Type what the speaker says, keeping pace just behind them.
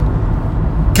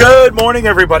Good morning,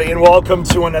 everybody, and welcome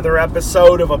to another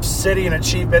episode of Obsidian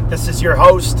Achievement. This is your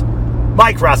host,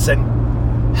 Mike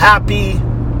Russin. Happy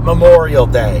Memorial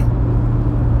Day.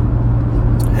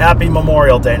 Happy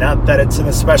Memorial Day. Not that it's an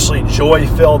especially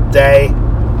joy-filled day.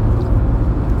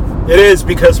 It is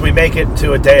because we make it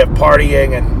to a day of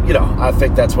partying, and, I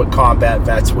think that's what combat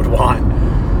vets would want.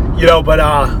 But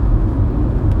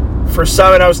for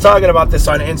some, and I was talking about this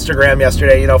on Instagram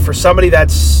yesterday, for somebody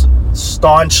that's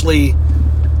staunchly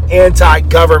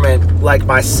anti-government like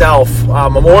myself,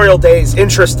 Memorial Day is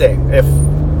interesting. If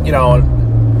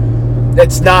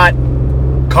it's not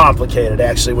complicated,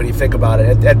 actually, when you think about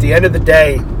it. At the end of the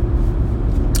day,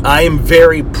 I am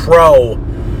very pro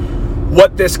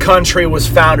what this country was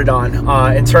founded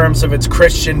on, in terms of its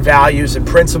Christian values and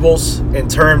principles, in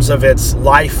terms of its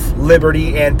life,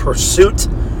 liberty, and pursuit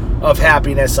of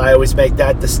happiness. I always make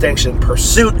that distinction.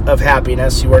 Pursuit of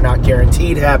happiness. You are not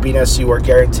guaranteed happiness. You are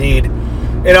guaranteed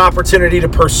an opportunity to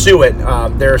pursue it.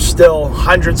 There are still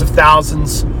hundreds of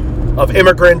thousands of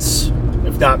immigrants,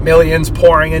 if not millions,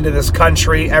 pouring into this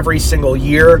country every single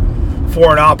year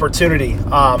for an opportunity.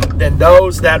 And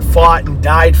those that fought and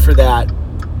died for that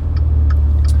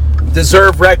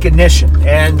deserve recognition.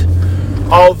 And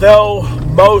although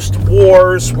most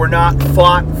wars were not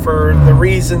fought for the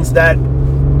reasons that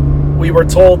we were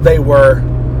told they were,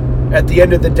 at the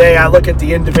end of the day, I look at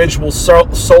the individual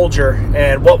soldier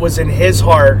and what was in his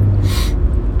heart,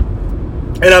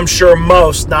 and I'm sure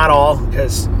most, not all,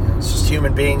 because it's just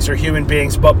human beings are human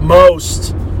beings, but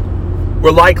most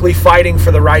were likely fighting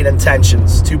for the right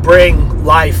intentions, to bring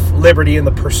life, liberty, and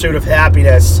the pursuit of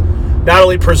happiness, not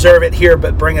only preserve it here,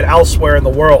 but bring it elsewhere in the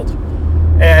world.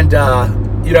 And,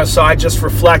 so I just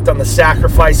reflect on the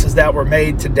sacrifices that were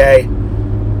made today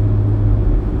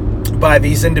by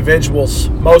these individuals,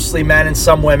 mostly men and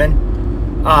some women,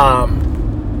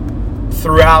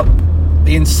 throughout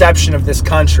the inception of this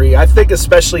country. I think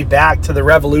especially back to the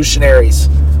revolutionaries,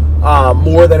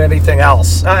 more than anything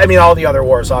else. I mean, all the other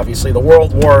wars, obviously, the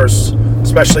world wars,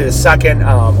 especially the second,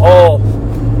 all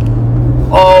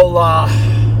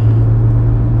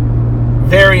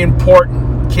very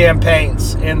important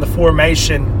campaigns in the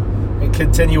formation and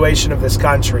continuation of this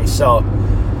country. So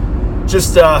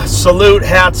just salute,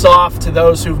 hats off to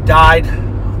those who've died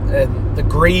and the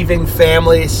grieving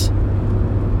families,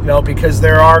 because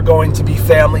there are going to be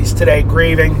families today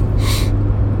grieving.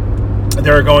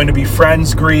 There are going to be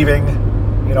friends grieving.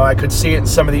 I could see it in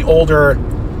some of the older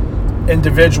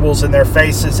individuals in their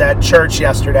faces at church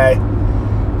yesterday.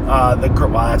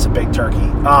 That's a big turkey.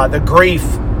 The grief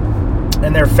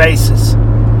in their faces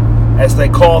as they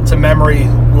called to memory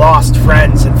lost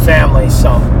friends and family.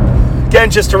 So again,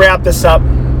 just to wrap this up,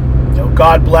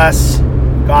 God bless,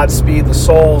 Godspeed the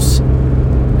souls,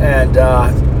 and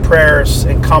prayers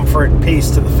and comfort and peace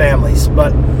to the families.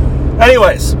 But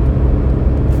anyways,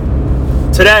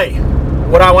 today,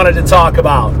 what I wanted to talk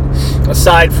about,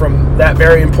 aside from that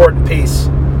very important piece,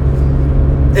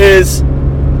 is,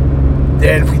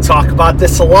 and we talk about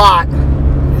this a lot,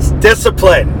 is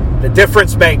discipline, the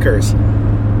difference makers.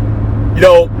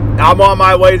 I'm on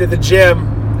my way to the gym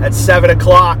at 7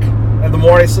 o'clock in the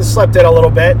morning, so slept in a little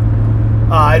bit.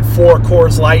 I had 4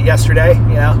 Coors Light yesterday,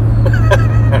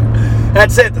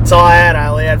 That's it. That's all I had. I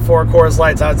only had 4 Coors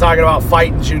Lights. I was talking about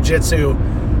fighting jiu-jitsu,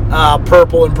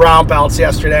 purple and brown belts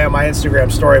yesterday on my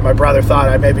Instagram story. My brother thought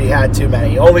I maybe had too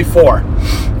many. Only 4.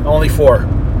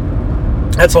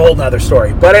 That's a whole nother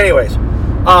story. But anyways,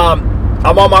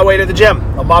 I'm on my way to the gym.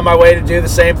 I'm on my way to do the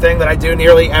same thing that I do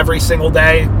nearly every single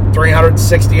day,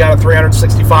 360 out of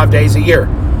 365 days a year.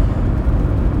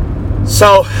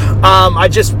 So, I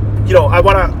just, I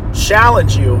want to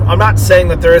challenge you. I'm not saying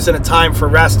that there isn't a time for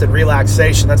rest and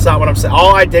relaxation. That's not what I'm saying.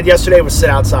 All I did yesterday was sit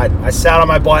outside. I sat on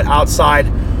my butt outside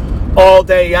all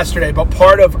day yesterday. But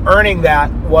part of earning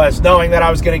that was knowing that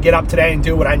I was going to get up today and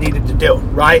do what I needed to do,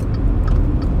 right?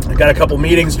 I got a couple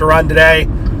meetings to run today.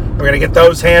 We're going to get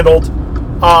those handled.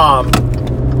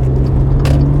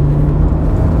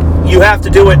 You have to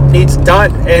do what needs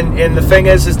done. And the thing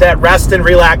is that rest and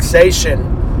relaxation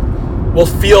will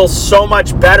feel so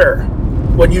much better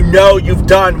when you know you've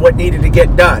done what needed to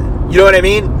get done. You know what I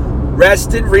mean?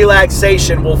 Rest and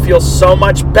relaxation will feel so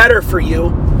much better for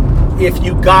you if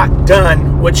you got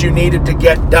done what you needed to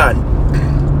get done.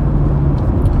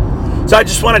 So I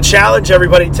just want to challenge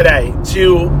everybody today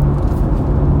to,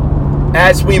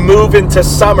 as we move into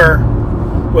summer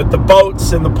with the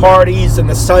boats and the parties and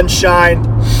the sunshine,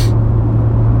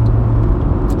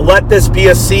 let this be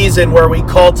a season where we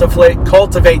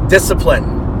cultivate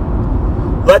discipline.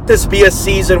 Let this be a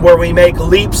season where we make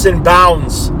leaps and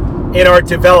bounds in our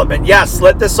development. Yes,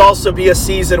 let this also be a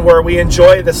season where we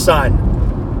enjoy the sun.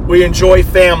 We enjoy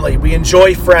family. We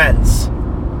enjoy friends.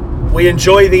 We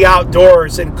enjoy the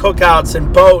outdoors and cookouts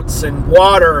and boats and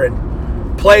water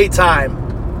and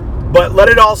playtime. But let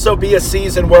it also be a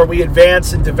season where we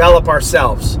advance and develop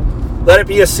ourselves. Let it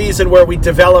be a season where we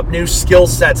develop new skill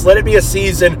sets. Let it be a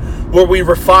season where we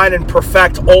refine and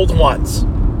perfect old ones.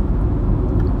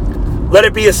 Let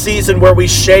it be a season where we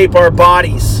shape our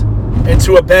bodies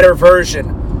into a better version,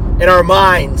 and our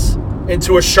minds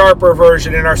into a sharper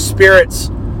version, and our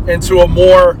spirits into a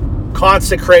more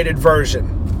consecrated version.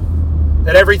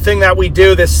 That everything that we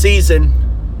do this season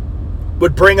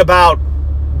would bring about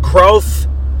growth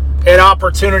and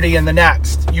opportunity in the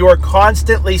next. You are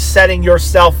constantly setting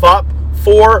yourself up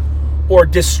for or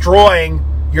destroying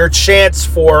your chance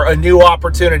for a new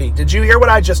opportunity. Did you hear what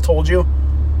I just told you?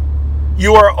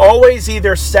 You are always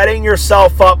either setting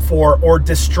yourself up for or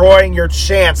destroying your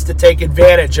chance to take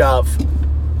advantage of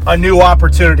a new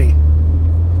opportunity.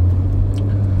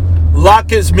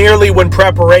 Luck is merely when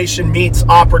preparation meets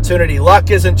opportunity. Luck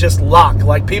isn't just luck.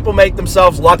 Like, people make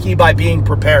themselves lucky by being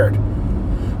prepared.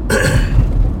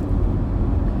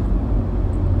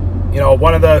 You know,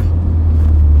 one of the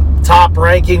top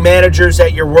ranking managers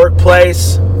at your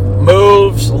workplace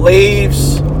moves,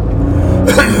 leaves,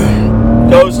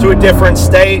 goes to a different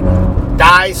state,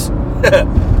 dies.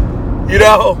 You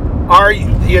know,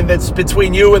 and it's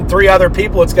between you and 3 other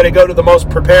people. It's going to go to the most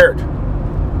prepared.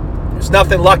 There's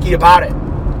nothing lucky about it.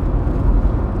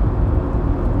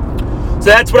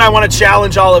 So that's what I want to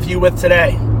challenge all of you with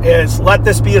today, is let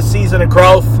this be a season of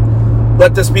growth.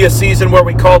 Let this be a season where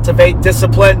we cultivate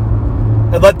discipline.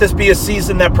 And let this be a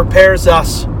season that prepares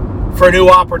us for new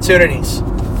opportunities.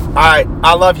 All right.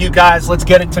 I love you guys. Let's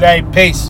get it today. Peace.